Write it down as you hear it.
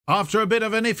After a bit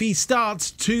of an iffy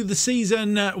start to the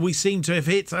season, we seem to have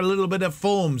hit a little bit of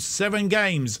form. 7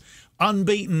 games,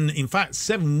 unbeaten, in fact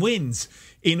 7 wins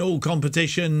in all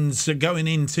competitions going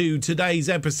into today's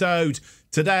episode.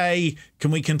 Today,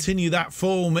 can we continue that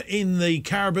form in the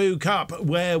Carabao Cup,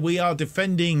 where we are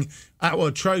defending our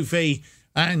trophy,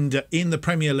 and in the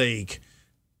Premier League?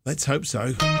 Let's hope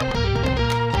so.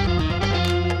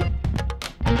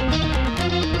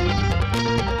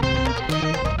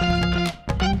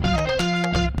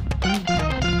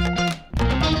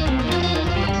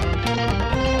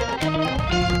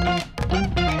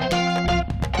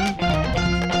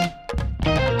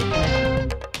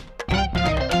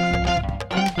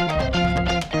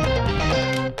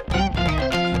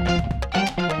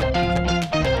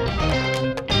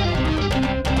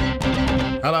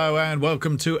 Hello and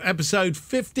welcome to episode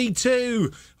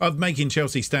 52 of Making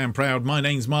Chelsea Stand Proud. My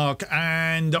name's Mark,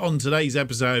 and on today's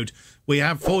episode we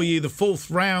have for you the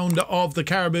 4th round of the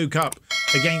Carabao Cup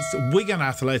against Wigan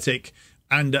Athletic,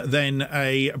 and then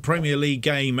a Premier League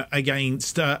game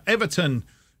against Everton.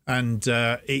 And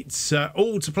it's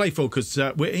all to play for because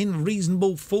we're in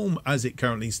reasonable form as it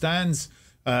currently stands.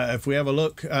 If we have a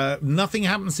look, nothing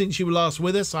happened since you were last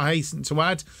with us, I hasten to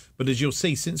add. But as you'll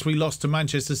see, since we lost to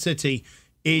Manchester City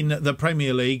in the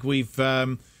Premier League, we've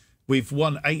won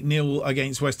 8-0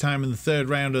 against West Ham in the 3rd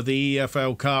round of the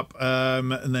EFL Cup,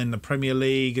 and then the Premier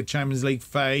League, a Champions League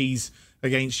phase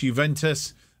against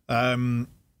Juventus,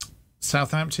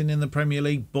 Southampton in the Premier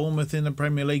League, Bournemouth in the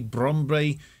Premier League,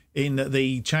 Bromley in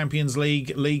the Champions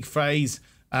League phase,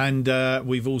 and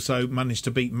we've also managed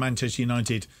to beat Manchester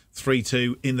United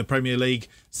 3-2 in the Premier League.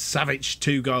 Savic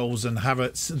 2 goals and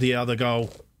Havertz the other goal.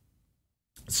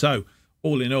 So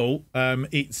all in all,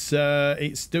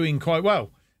 it's doing quite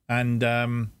well, and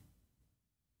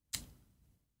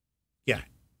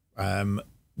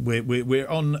we're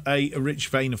on a rich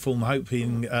vein of form,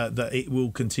 hoping that it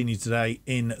will continue today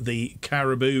in the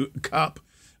Carabao Cup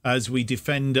as we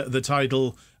defend the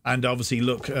title, and obviously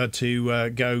look to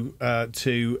go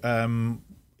to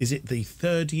is it the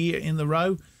 3rd year in the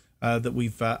row that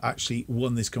we've actually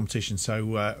won this competition?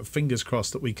 So fingers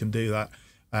crossed that we can do that.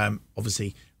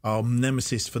 Obviously, our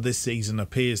nemesis for this season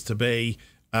appears to be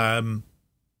Manchester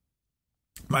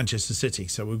City,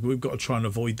 so we've got to try and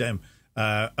avoid them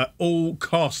at all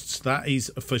costs, that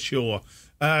is for sure.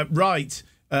 Right,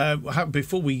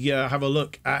 before we have a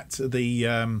look at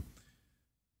the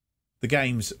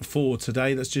games for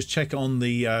today, let's just check on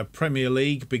the Premier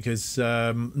League, because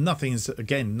nothing's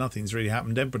really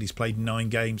happened. Everybody's played 9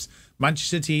 games.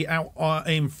 Manchester City out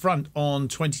in front on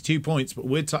 22 points, but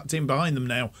we're tucked in behind them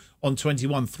now on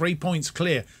 21. 3 points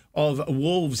clear of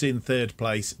Wolves in 3rd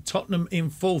place. Tottenham in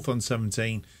 4th on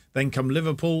 17. Then come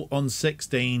Liverpool on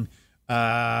 16.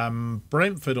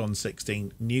 Brentford on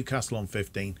 16. Newcastle on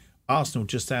 15. Arsenal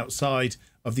just outside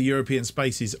of the European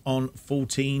spaces on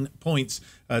 14 points.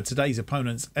 Today's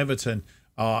opponents, Everton,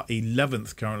 are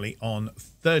 11th currently on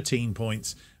 13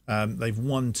 points. They've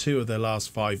won 2 of their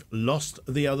last 5, lost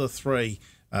the other 3.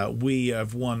 We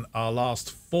have won our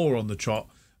last 4 on the trot,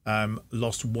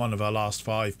 lost 1 of our last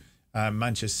 5.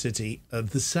 Manchester City,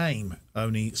 the same,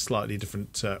 only slightly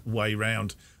different way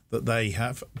round that they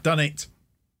have done it.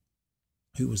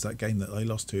 Who was that game that they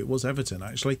lost to? It was Everton,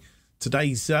 actually.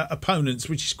 Today's opponents,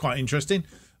 which is quite interesting.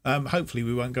 Hopefully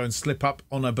we won't go and slip up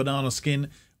on a banana skin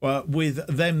with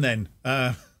them then.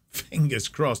 Fingers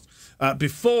crossed.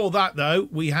 Before that, though,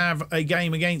 we have a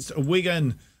game against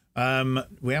Wigan.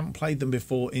 We haven't played them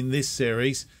before in this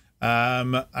series,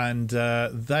 and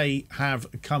they have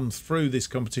come through this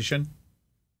competition.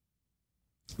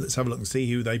 Let's have a look and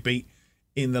see who they beat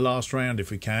in the last round,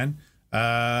 if we can.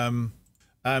 3rd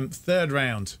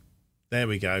round. There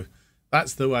we go.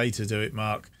 That's the way to do it,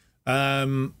 Mark.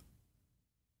 We're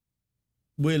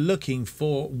looking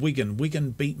for Wigan.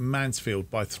 Wigan beat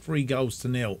Mansfield by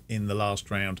 3-0 in the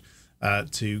last round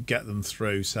to get them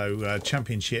through. So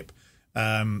Championship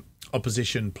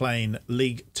opposition playing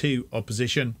League 2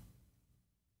 opposition.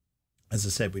 As I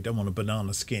said, we don't want a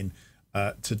banana skin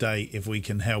today if we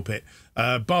can help it.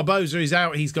 Barbosa is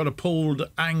out. He's got a pulled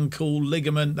ankle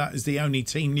ligament. That is the only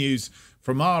team news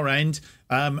from our end.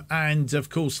 And of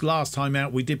course, last time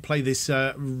out we did play this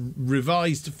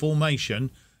revised formation.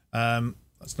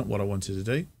 That's not what I wanted to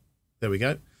do. There we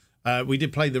go. We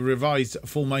did play the revised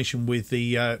formation with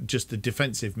the just the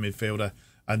defensive midfielder,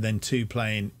 and then 2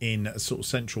 playing in sort of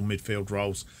central midfield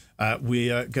roles. We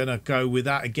are going to go with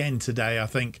that again today, I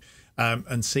think,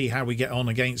 and see how we get on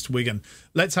against Wigan.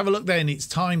 Let's have a look then. It's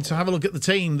time to have a look at the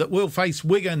team that will face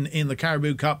Wigan in the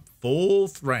Carabao Cup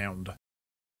 4th round.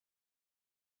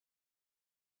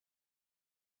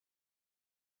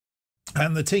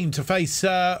 And the team to face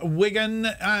Wigan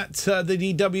at the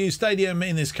DW Stadium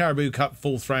in this Carabao Cup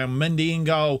fourth round. Mendy in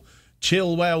goal,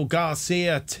 Chilwell,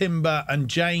 Garcia, Timber and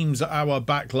James our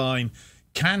back line.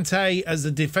 Kante as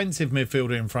the defensive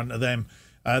midfielder in front of them.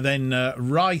 Then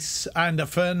Rice and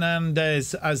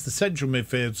Fernandes as the central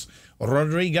midfields.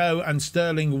 Rodrigo and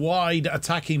Sterling wide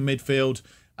attacking midfield.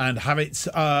 And Havertz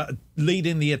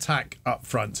leading the attack up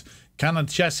front.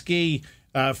 Kanacheski,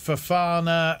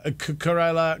 Fafana,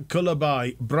 Cucurella,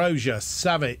 Koulibaly, Broja,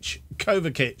 Savic,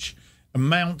 Kovacic,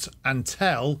 Mount and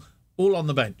Tell all on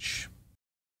the bench.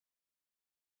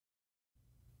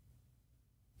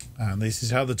 And this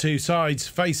is how the two sides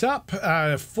face up.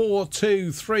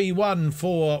 4-2-3-1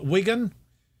 for Wigan.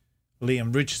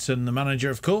 Liam Richardson, the manager,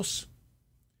 of course.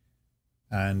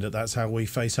 And that's how we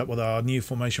face up with our new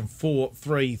formation,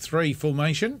 4-3-3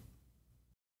 formation.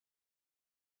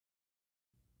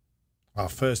 Our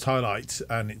first highlight,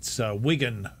 and it's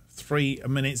Wigan 3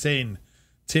 minutes in.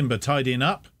 Timber tidying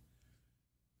up.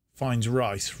 Finds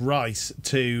Rice. Rice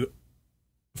to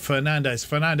Fernandes.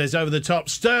 Fernandes over the top.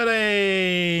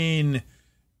 Sterling!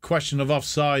 Question of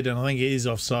offside, and I think it is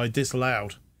offside.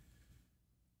 Disallowed.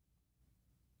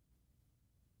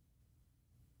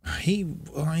 He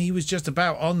was just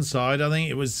about onside. I think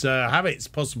it was Havertz,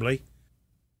 possibly.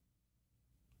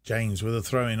 James with a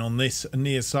throw-in on this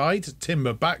near side.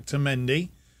 Timber back to Mendy.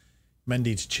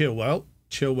 Mendy to Chilwell.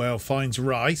 Chilwell finds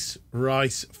Rice.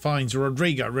 Rice finds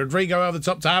Rodrigo. Rodrigo over the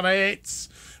top to Havertz.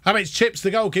 Havertz chips the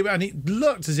goalkeeper, and it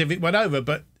looked as if it went over,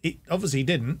 but it obviously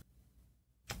didn't.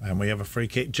 And we have a free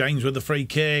kick. James with the free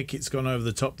kick. It's gone over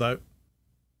the top, though.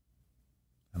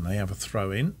 And they have a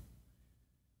throw-in.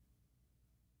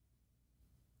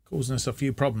 Causing us a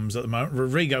few problems at the moment.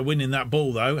 Rodrigo winning that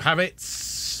ball, though.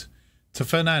 Havertz to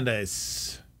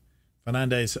Fernandes.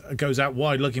 Fernandes goes out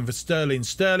wide looking for Sterling.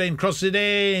 Sterling crosses it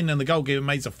in, and the goalkeeper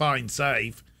makes a fine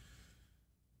save.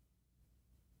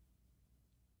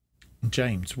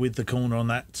 James with the corner on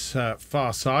that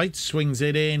far side. Swings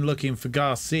it in looking for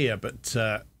Garcia, but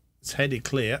it's headed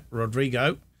clear.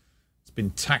 Rodrigo has been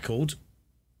tackled.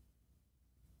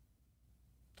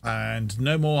 And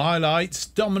no more highlights.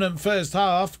 Dominant first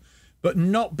half, but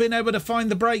not been able to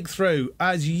find the breakthrough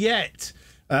as yet.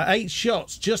 8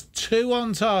 shots, just 2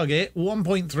 on target,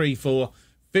 1.34,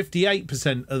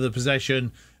 58% of the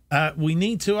possession. We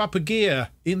need to up a gear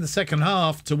in the second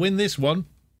half to win this one.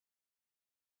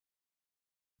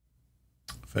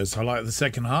 First highlight of the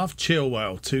second half,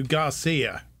 Chilwell to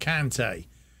Garcia, Kante,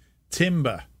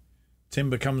 Timber.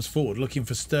 Timber comes forward looking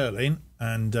for Sterling,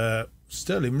 and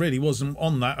Sterling really wasn't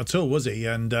on that at all, was he?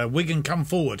 And Wigan come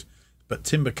forward, but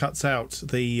Timber cuts out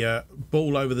the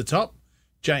ball over the top.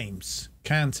 James,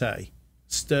 Kante,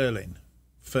 Sterling,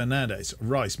 Fernandes,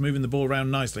 Rice moving the ball around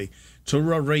nicely to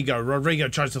Rodrigo. Rodrigo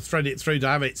tries to thread it through to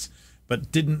Havertz,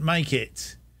 but didn't make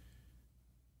it.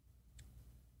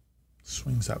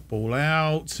 Swings that ball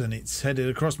out, and it's headed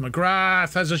across.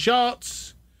 McGrath has a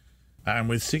shot. And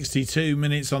with 62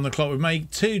 minutes on the clock, we've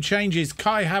made 2 changes.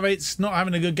 Kai Havertz not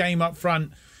having a good game up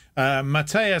front.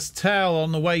 Matthias Tell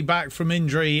on the way back from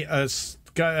injury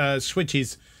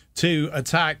switches to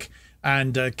attack.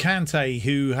 And Kante,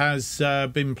 who has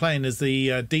been playing as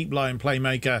the deep line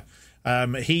playmaker,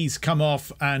 he's come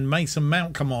off, and Mason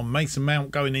Mount come on. Mason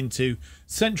Mount going into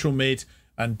central mid,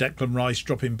 and Declan Rice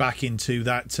dropping back into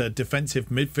that defensive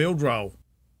midfield role.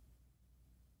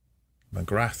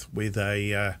 McGrath with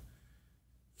a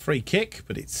free kick,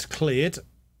 but it's cleared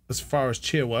as far as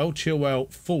Chilwell.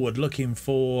 Chilwell forward looking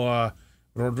for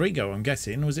Rodrigo, I'm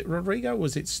guessing. Was it Rodrigo or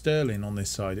was it Sterling on this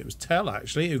side? It was Tell,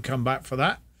 actually, who come back for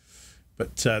that.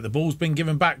 But the ball's been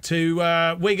given back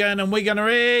to Wigan, and Wigan are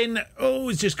in. Oh,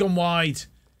 it's just gone wide.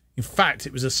 In fact,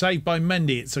 it was a save by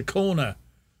Mendy. It's a corner.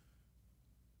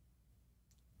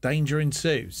 Danger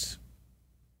ensues.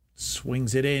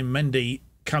 Swings it in. Mendy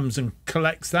comes and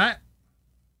collects that.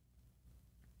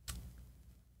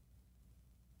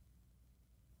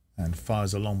 And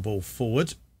fires a long ball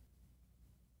forward.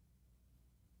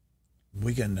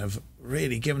 Wigan have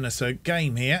really given us a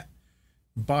game here.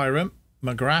 Byram,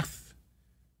 McGrath.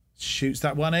 Shoots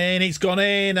that one in. It's gone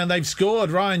in, and they've scored.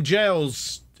 Ryan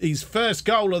Giles, his first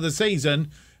goal of the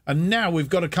season, and now we've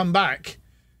got to come back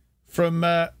from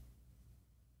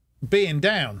being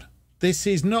down. This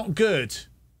is not good.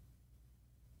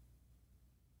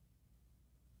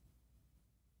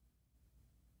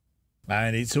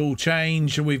 And it's all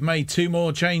changed. We've made 2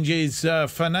 more changes.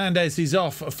 Fernandes is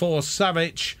off for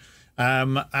Savic,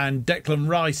 and Declan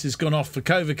Rice has gone off for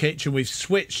Kovacic, and we've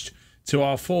switched to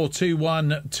our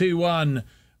 4-2-1-2-1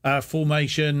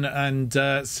 formation,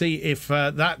 and see if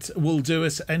that will do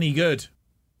us any good.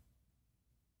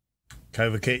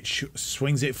 Kovacic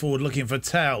swings it forward looking for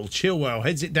Tell. Chilwell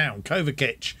heads it down.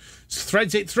 Kovacic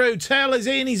threads it through. Tell is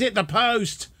in. He's hit the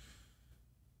post.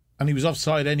 And he was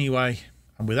offside anyway.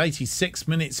 And with 86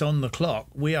 minutes on the clock,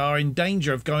 we are in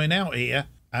danger of going out here.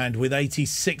 And with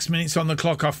 86 minutes on the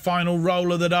clock, our final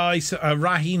roll of the dice,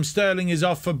 Raheem Sterling is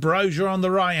off for Brozier on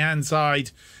the right-hand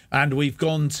side. And we've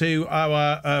gone to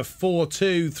our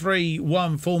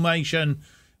 4-2-3-1 formation,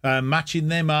 matching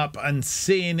them up and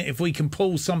seeing if we can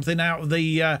pull something out of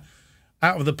the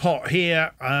pot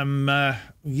here.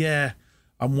 Yeah,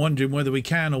 I'm wondering whether we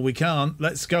can or we can't.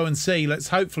 Let's go and see.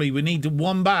 Hopefully we need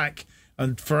one back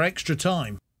and for extra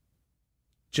time.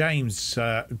 James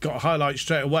got a highlight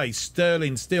straight away.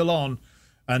 Sterling still on.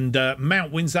 And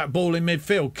Mount wins that ball in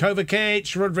midfield.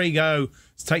 Kovacic, Rodrigo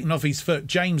has taken off his foot.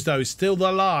 James, though, is still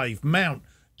alive. Mount,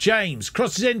 James,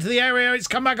 crosses into the area. It's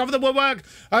come back over the woodwork.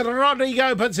 And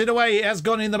Rodrigo puts it away. It has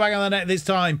gone in the back of the net this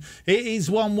time. It is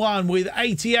 1-1 with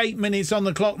 88 minutes on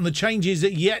the clock. And the changes are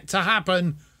yet to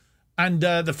happen. And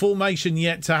the formation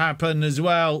yet to happen as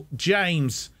well.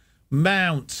 James,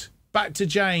 Mount, back to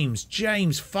James.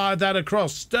 James fired that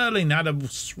across. Sterling had a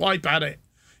swipe at it.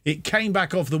 It came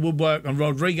back off the woodwork and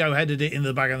Rodrigo headed it into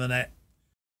the back of the net.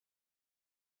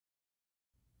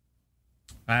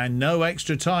 And no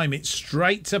extra time. It's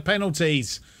straight to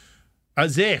penalties.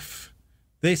 As if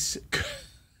this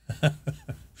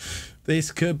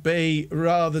this could be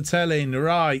rather telling.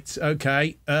 Right,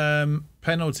 okay.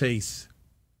 Penalties.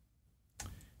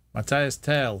 Matthias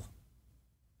Tell.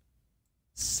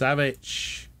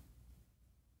 Savic.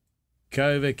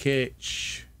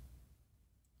 Kovacic.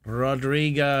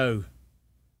 Rodrigo.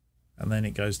 And then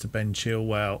it goes to Ben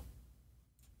Chilwell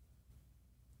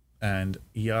and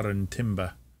Yaron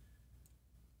Timber.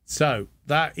 So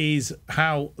that is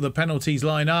how the penalties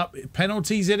line up.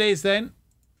 Penalties it is then.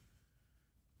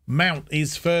 Mount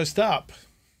is first up.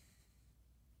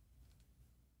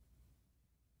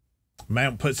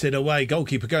 Mount puts it away.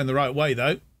 Goalkeeper going the right way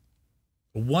though.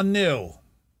 1-0.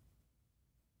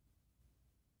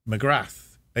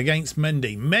 McGrath against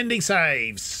Mendy. Mendy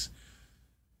saves.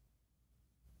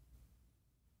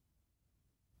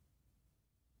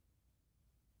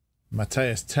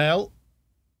 Matthias Tell.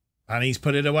 And he's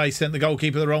put it away. Sent the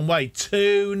goalkeeper the wrong way.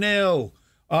 2-0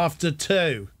 after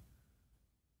 2.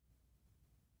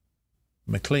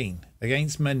 McLean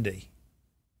against Mendy.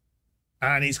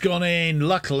 And it's gone in,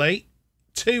 luckily.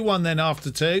 2-1 then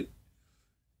after 2.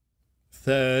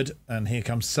 Third. And here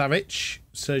comes Savic.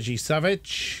 Sergi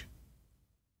Savic.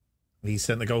 He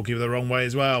sent the goalkeeper the wrong way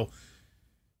as well.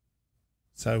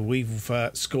 So we've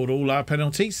scored all our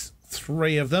penalties.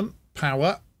 3 of them.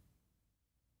 Power.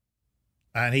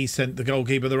 And he sent the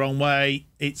goalkeeper the wrong way.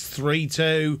 It's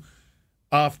 3-2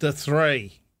 after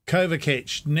 3.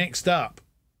 Kovacic next up.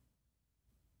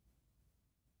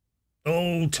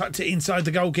 Oh, tucked it inside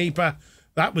the goalkeeper.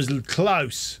 That was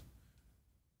close.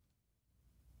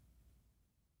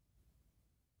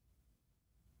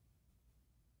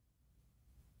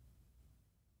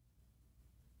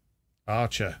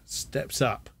 Archer steps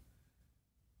up.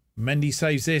 Mendy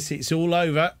saves this. It's all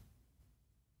over.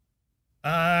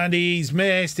 And he's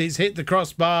missed. It's hit the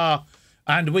crossbar.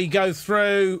 And we go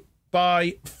through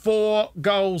by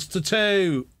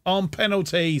 4-2 on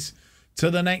penalties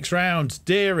to the next round.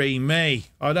 Deary me.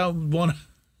 I don't want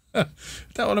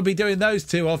to be doing those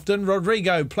too often.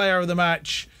 Rodrigo, player of the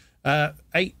match.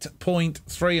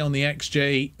 8.3 on the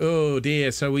XG. Oh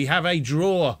dear. So we have a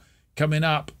draw coming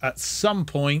up at some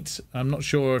point. I'm not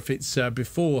sure if it's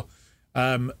before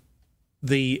the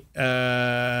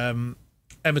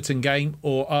Everton game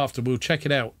or after. We'll check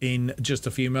it out in just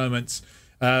a few moments.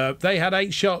 They had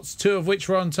 8 shots, 2 of which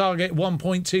were on target,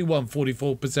 1.21,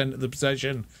 44% of the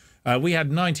possession. We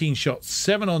had 19 shots,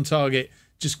 7 on target,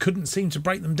 just couldn't seem to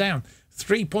break them down.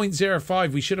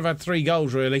 3.05, we should have had 3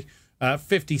 goals really.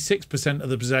 56% of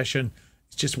the possession.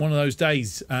 It's just one of those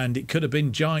days, and it could have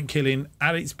been giant killing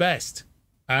at its best.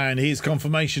 And here's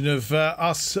confirmation of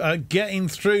us getting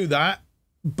through that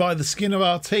by the skin of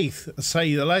our teeth,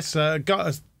 say the less.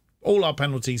 Got all our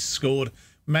penalties scored.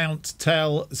 Mount,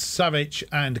 Tell, Savic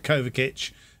and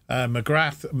Kovacic.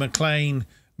 McGrath, McLean.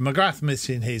 McGrath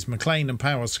missing his. McLean and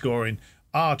Power scoring.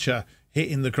 Archer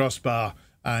hitting the crossbar.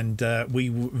 And we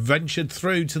ventured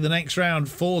through to the next round.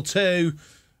 4-2.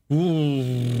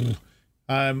 Ooh.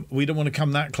 We don't want to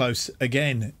come that close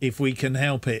again if we can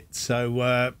help it.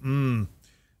 So,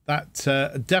 that's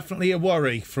definitely a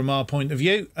worry from our point of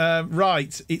view.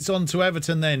 Right, it's on to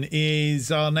Everton then,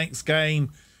 is our next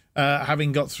game.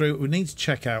 Having got through, we need to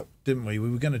check out, didn't we? We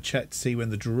were going to check to see when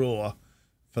the draw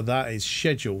for that is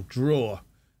scheduled. Draw.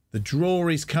 The draw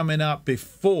is coming up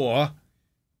before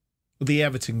the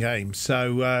Everton game.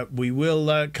 So we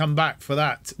will come back for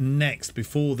that next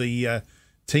before the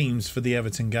teams for the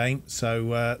Everton game.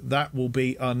 So that will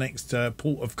be our next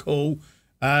port of call.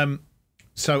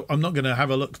 So I'm not going to have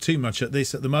a look too much at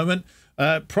this at the moment.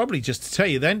 Probably just to tell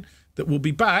you then that we'll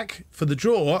be back for the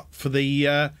draw for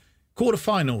the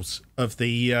quarterfinals of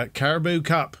the Carabao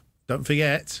Cup. Don't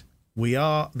forget, we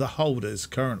are the holders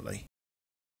currently.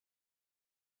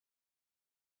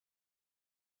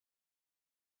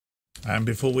 And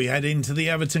before we head into the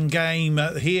Everton game,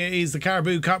 here is the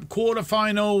Carabao Cup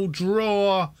quarterfinal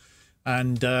draw.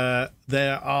 And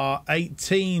there are 8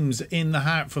 teams in the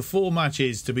hat for 4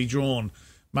 matches to be drawn.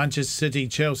 Manchester City,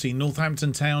 Chelsea,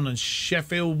 Northampton Town and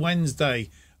Sheffield Wednesday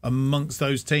amongst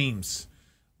those teams.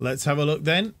 Let's have a look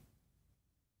then.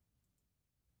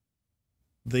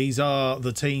 These are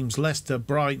the teams: Leicester,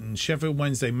 Brighton, Sheffield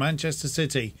Wednesday, Manchester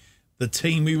City. The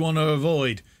team we want to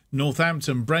avoid: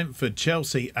 Northampton, Brentford,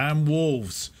 Chelsea and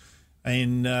Wolves.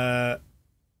 In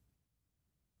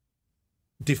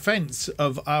defence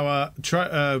of our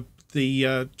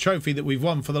trophy that we've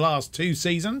won for the last 2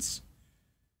 seasons.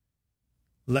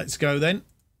 Let's go then.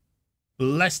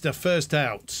 Leicester first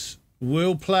out.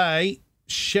 We'll play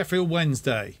Sheffield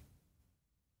Wednesday.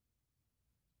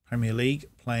 Premier League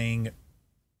playing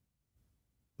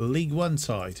League One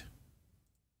side.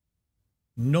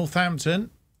 Northampton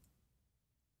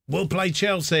will play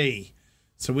Chelsea.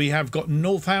 So we have got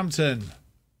Northampton,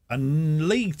 a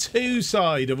League Two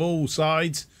side of all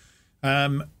sides.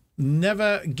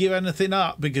 Never give anything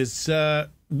up because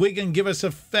Wigan give us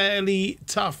a fairly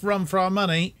tough run for our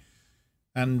money.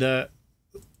 And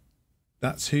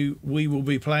that's who we will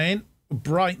be playing.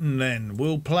 Brighton then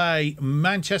will play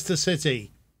Manchester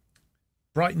City.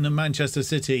 Brighton and Manchester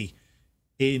City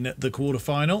in the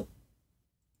quarterfinal,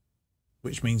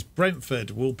 which means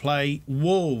Brentford will play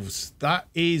Wolves. That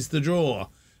is the draw.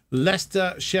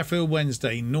 Leicester, Sheffield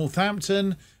Wednesday,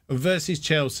 Northampton versus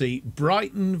Chelsea,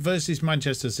 Brighton versus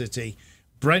Manchester City,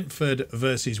 Brentford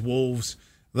versus Wolves.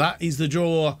 That is the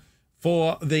draw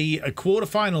for the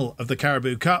quarterfinal of the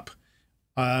Carabao Cup.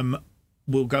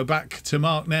 We'll go back to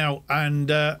Mark now and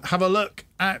have a look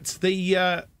at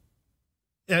the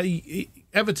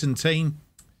Everton team.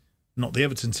 Not the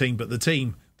Everton team, but the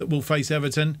team that will face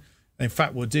Everton. In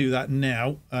fact, we'll do that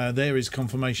now. There is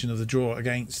confirmation of the draw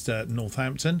against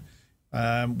Northampton.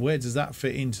 Where does that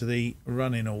fit into the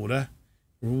running order?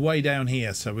 Way down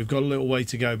here. So we've got a little way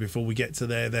to go before we get to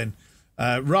there then.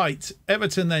 Right,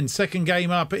 Everton then, second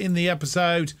game up in the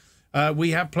episode.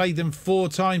 We have played them 4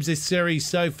 times this series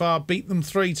so far. Beat them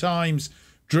 3 times.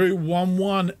 Drew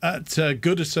 1-1 at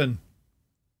Goodison.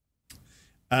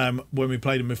 When we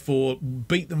played them before.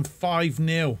 Beat them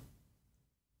 5-0.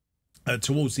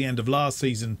 Towards the end of last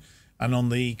season, and on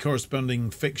the corresponding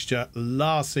fixture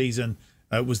last season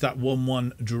was that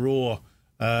 1-1 draw.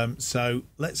 So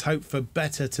let's hope for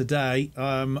better today.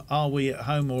 Are we at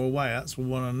home or away? That's what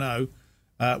we want to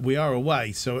know. We are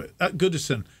away, so at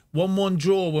Goodison, 1-1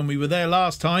 draw when we were there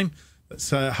last time.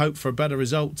 Let's hope for a better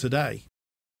result today.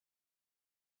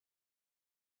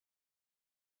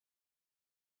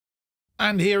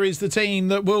 And here is the team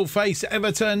that will face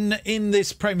Everton in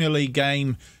this Premier League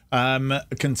game. I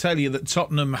can tell you that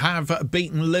Tottenham have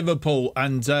beaten Liverpool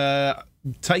and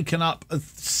taken up a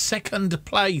second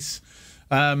place.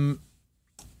 Not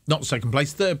second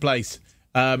place, third place.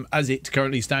 As it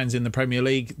currently stands in the Premier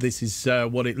League, this is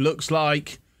what it looks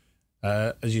like.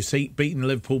 As you see, beaten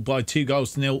Liverpool by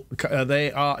 2-0.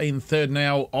 They are in third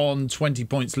now on 20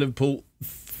 points. Liverpool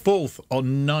fourth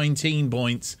on 19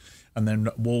 points. And then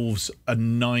Wolves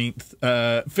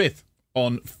are fifth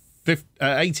on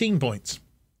 18 points.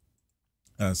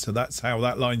 So that's how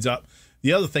that lines up.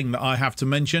 The other thing that I have to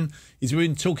mention is we've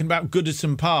been talking about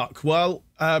Goodison Park. Well,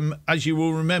 as you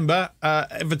will remember,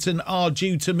 Everton are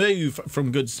due to move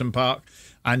from Goodison Park.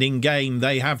 And in game,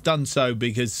 they have done so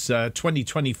because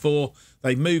 2024,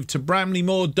 they moved to Bramley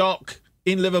Moor Dock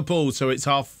in Liverpool. So it's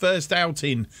our first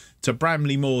outing to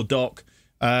Bramley Moor Dock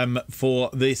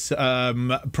for this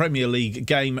Premier League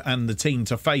game, and the team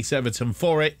to face Everton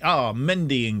for it are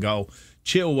Mendy in goal,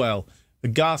 Chilwell,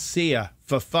 Garcia,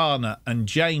 Fofana and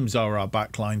James are our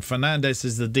backline. Fernandes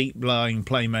is the deep-lying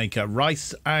playmaker.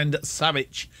 Rice and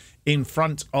Savic in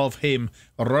front of him.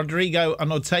 Rodrigo and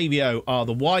Otavio are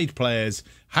the wide players.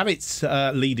 Havertz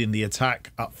leading the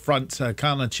attack up front.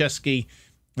 Karnacheski,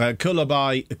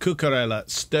 Koulibaly, Cucurella,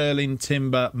 Sterling,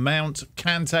 Timber, Mount,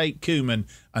 Kante, Koeman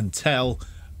and Tell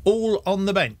all on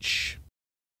the bench.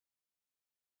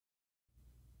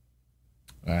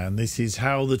 And this is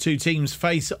how the two teams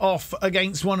face off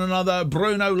against one another.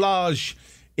 Bruno Lage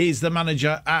is the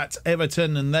manager at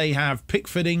Everton, and they have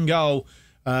Pickford in goal.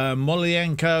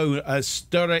 Molienko,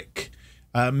 Sturridge,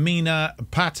 Mina,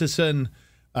 Patterson,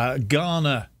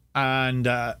 Garner,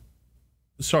 and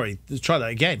sorry, try that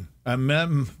again.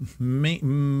 Mecalino,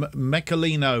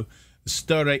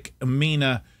 Sturridge,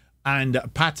 Mina, and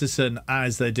Patterson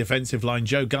as the defensive line.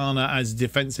 Joe Garner as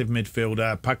defensive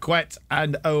midfielder. Paquette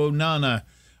and Onana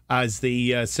as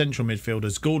the central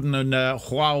midfielders. Gordon and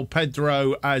Joao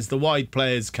Pedro as the wide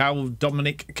players.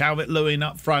 Dominic Calvert-Lewin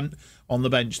up front. On the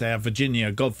bench, they have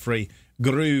Virginia, Godfrey,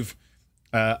 Groove,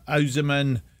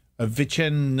 Ozyman,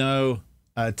 Viceno,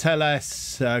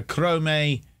 Teles,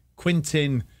 Crome,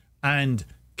 Quintin, and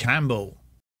Campbell.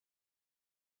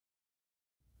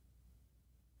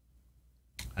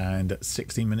 And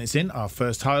 16 minutes in, our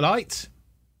first highlight.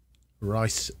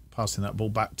 Rice passing that ball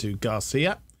back to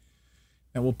Garcia.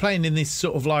 Now we're playing in this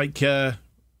sort of like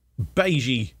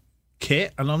beigey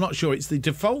kit, and I'm not sure it's the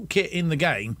default kit in the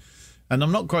game, and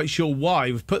I'm not quite sure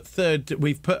why. We've put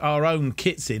our own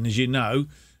kits in, as you know,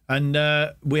 and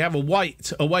we have a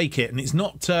white away kit, and it's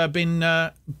not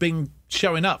been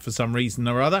showing up for some reason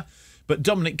or other. But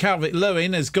Dominic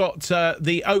Calvert-Lewin has got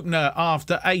the opener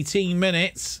after 18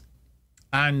 minutes.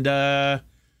 And it's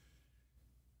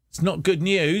not good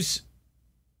news.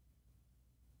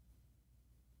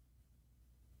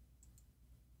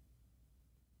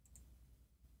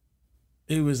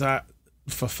 Who was that?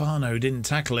 Fofana didn't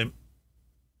tackle him.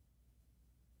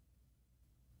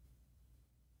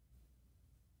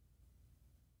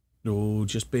 Oh,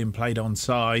 just being played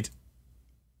onside.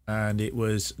 And it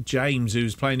was James who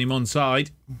was playing him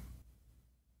onside.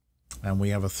 And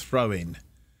we have a throw-in.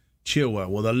 Chilwell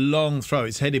with a long throw.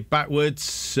 It's headed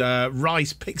backwards.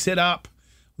 Rice picks it up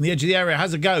on the edge of the area,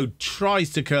 has a go, tries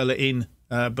to curl it in,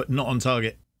 but not on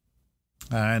target.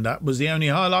 And that was the only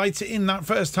highlight in that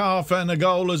first half, and a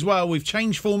goal as well. We've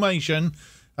changed formation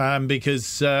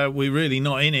because we're really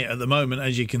not in it at the moment,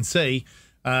 as you can see.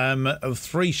 Of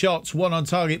 3 shots, 1 on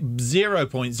target,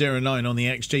 0.09 on the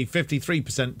XG,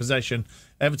 53% possession.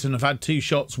 Everton have had 2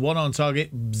 shots, 1 on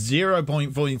target,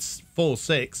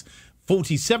 0.46.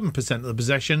 47% of the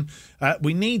possession.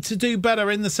 We need to do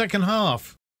better in the second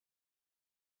half.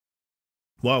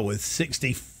 Well, with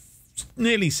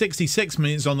nearly 66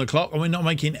 minutes on the clock, and we're not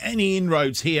making any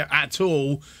inroads here at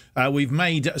all. We've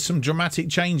made some dramatic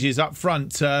changes up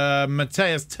front.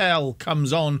 Mateus Tell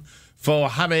comes on for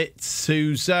Havertz,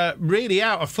 who's really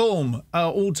out of form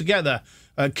altogether.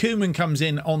 Koeman comes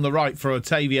in on the right for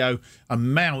Otavio,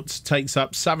 and Mount takes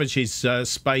up Savage's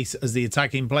space as the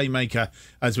attacking playmaker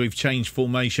as we've changed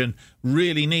formation.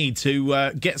 Really need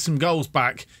to get some goals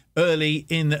back early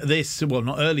in this, well,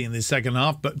 not early in this second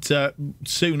half, but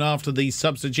soon after these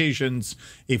substitutions.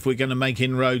 If we're going to make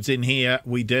inroads in here,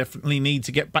 we definitely need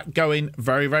to get back going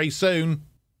very, very soon.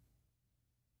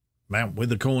 Mount with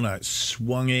the corner, it's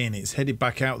swung in, it's headed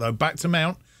back out though, back to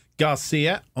Mount.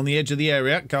 Garcia on the edge of the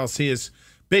area. Garcia's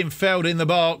been fouled in the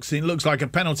box. It looks like a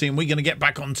penalty, and we're going to get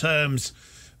back on terms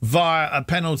via a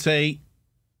penalty.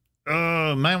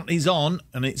 Mount is on,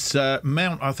 and it's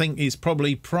Mount, I think, is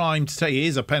probably primed to say it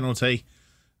is a penalty.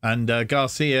 And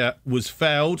Garcia was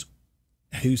fouled.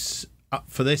 Who's up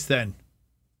for this then?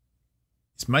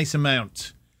 It's Mason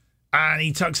Mount. And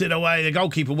he tucks it away. The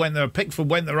goalkeeper went there. Pickford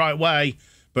went the right way.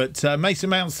 But Mason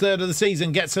Mount's third of the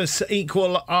season gets us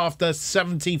equal after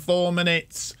 74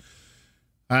 minutes.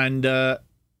 And,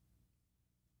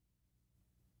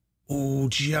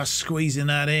 just squeezing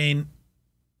that in.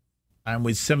 And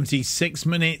with 76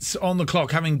 minutes on the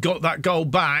clock, having got that goal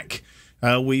back,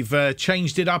 we've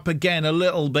changed it up again a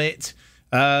little bit.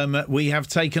 We have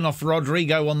taken off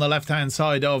Rodrigo on the left-hand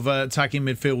side of attacking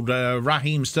midfield.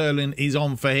 Raheem Sterling is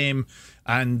on for him.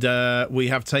 And we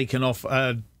have taken off...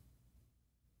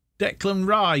 Declan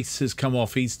Rice has come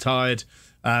off. He's tired.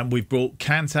 We've brought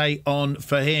Kante on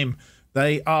for him.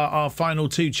 They are our final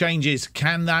 2 changes.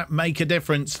 Can that make a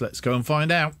difference? Let's go and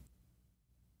find out.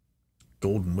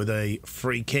 Gordon with a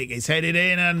free kick. It's headed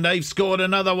in, and they've scored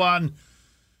another one.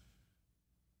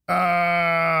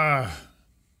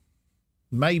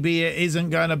 Maybe it isn't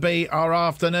going to be our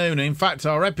afternoon. In fact,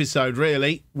 our episode,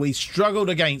 really. We struggled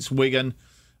against Wigan,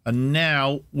 and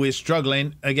now we're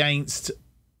struggling against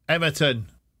Everton.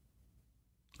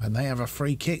 And they have a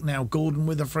free kick now. Gordon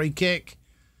with a free kick.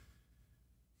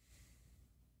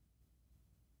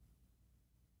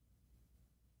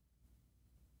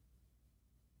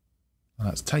 And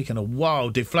that's taken a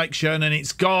wild deflection, and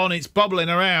it's gone. It's bobbling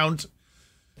around.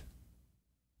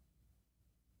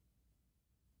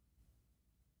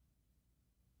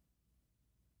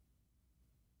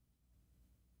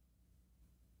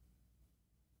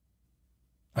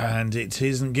 And it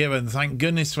isn't given. Thank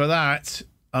goodness for that.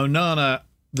 Onana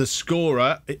the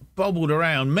scorer. It bobbled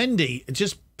around. Mendy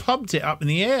just pumped it up in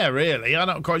the air, really. I'm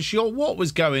not quite sure what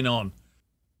was going on.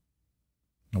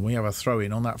 And we have a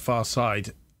throw-in on that far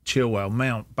side. Chilwell,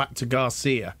 Mount, back to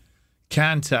Garcia.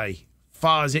 Kante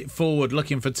fires it forward,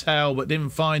 looking for Tell, but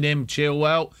didn't find him.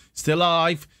 Chilwell, still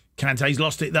alive. Kante's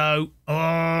lost it, though.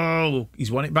 Oh,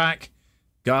 he's won it back.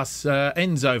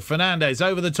 Enzo Fernandez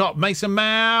over the top. Mason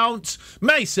Mount.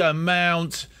 Mason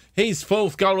Mount. His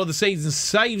 4th goal of the season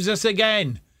saves us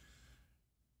again.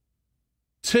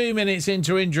 2 minutes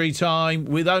into injury time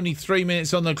with only 3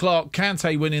 minutes on the clock.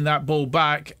 Kante winning that ball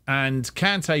back, and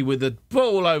Kante with the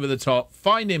ball over the top,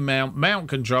 finding Mount. Mount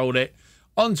controlled it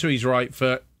onto his right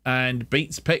foot and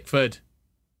beats Pickford.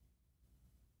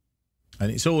 And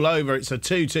it's all over. It's a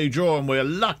 2-2 draw, and we're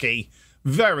lucky,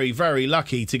 very, very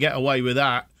lucky to get away with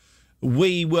that.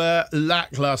 We were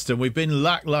lacklustre. We've been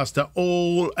lacklustre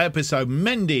all episode.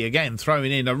 Mendy, again,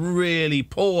 throwing in a really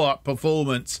poor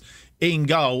performance in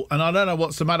goal. And I don't know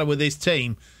what's the matter with this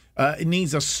team. It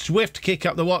needs a swift kick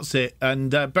up the what's-it. And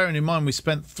bearing in mind we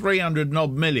spent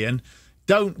 300-odd million,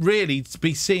 don't really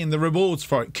be seeing the rewards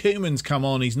for it. Koeman's come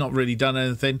on. He's not really done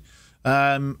anything.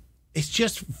 It's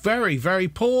just very, very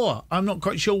poor. I'm not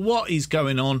quite sure what is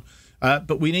going on.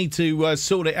 But we need to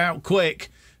sort it out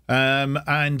quick.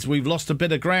 And we've lost a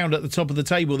bit of ground at the top of the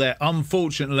table there,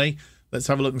 unfortunately. Let's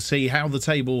have a look and see how the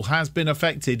table has been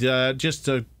affected. Just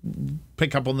to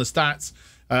pick up on the stats,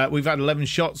 we've had 11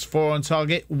 shots, 4 on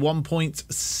target, 1.60,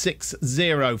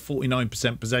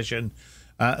 49% possession.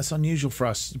 That's unusual for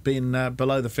us, being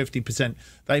below the 50%.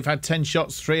 They've had 10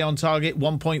 shots, 3 on target,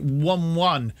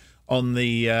 1.11 on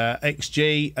the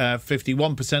XG,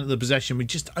 51% of the possession. We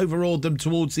just overawed them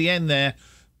towards the end there,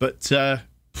 but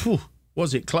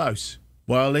was it close?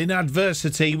 Well, in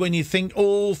adversity, when you think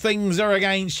all things are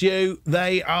against you,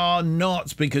 they are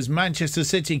not, because Manchester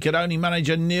City could only manage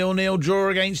a 0-0 draw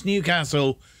against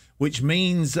Newcastle, which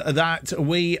means that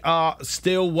we are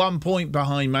still 1 point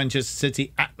behind Manchester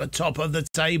City at the top of the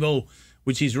table,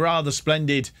 which is rather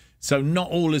splendid. So not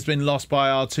all has been lost by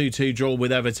our 2-2 draw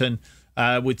with Everton.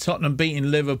 With Tottenham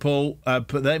beating Liverpool,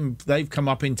 but then they've come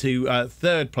up into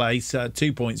 3rd place,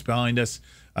 2 points behind us.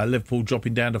 Liverpool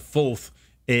dropping down to 4th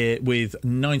with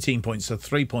 19 points, so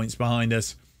 3 points behind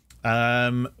us.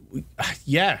 So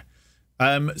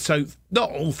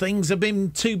not all things have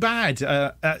been too bad.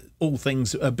 All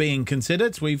things are being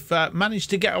considered. We've managed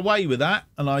to get away with that,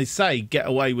 and I say get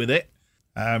away with it.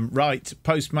 Right,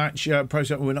 post-match, we're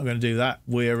not going to do that.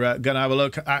 We're going to have a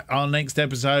look at our next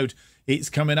episode.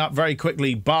 It's coming up very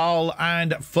quickly. Bale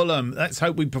and Fulham. Let's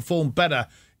hope we perform better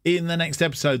in the next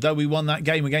episode. Though we won that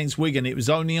game against Wigan, it was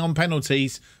only on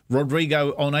penalties.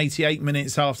 Rodrigo on 88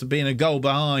 minutes after being a goal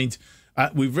behind.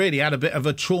 We've really had a bit of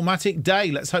a traumatic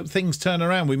day. Let's hope things turn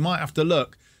around. We might have to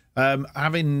look.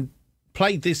 Having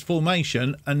played this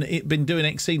formation and it been doing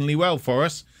exceedingly well for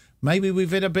us, maybe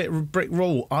we've hit a bit of a brick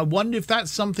wall. I wonder if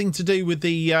that's something to do with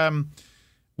the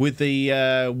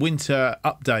winter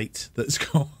update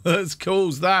that's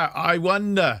caused that. I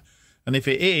wonder. And if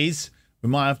it is, we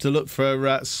might have to look for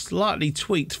a slightly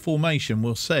tweaked formation.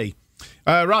 We'll see.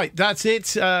 Right, that's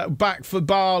it. Back for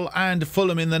Bale and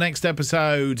Fulham in the next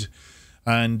episode.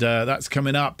 And that's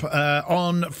coming up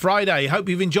on Friday. Hope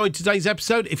you've enjoyed today's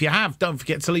episode. If you have, don't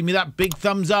forget to leave me that big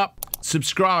thumbs up,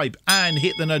 subscribe, and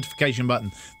hit the notification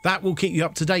button. That will keep you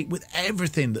up to date with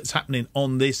everything that's happening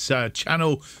on this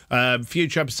channel.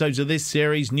 Future episodes of this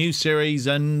series, new series,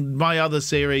 and my other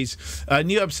series.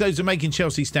 New episodes of Making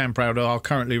Chelsea Stand Proud are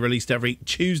currently released every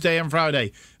Tuesday and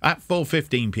Friday at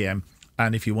 4:15 p.m.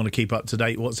 And if you want to keep up to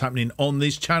date what's happening on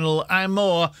this channel and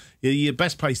more, your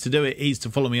best place to do it is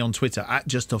to follow me on Twitter at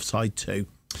JustOffside2.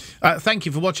 Thank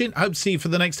you for watching. Hope to see you for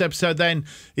the next episode then.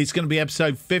 It's going to be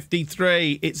episode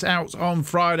 53. It's out on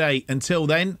Friday. Until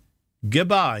then,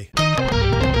 goodbye.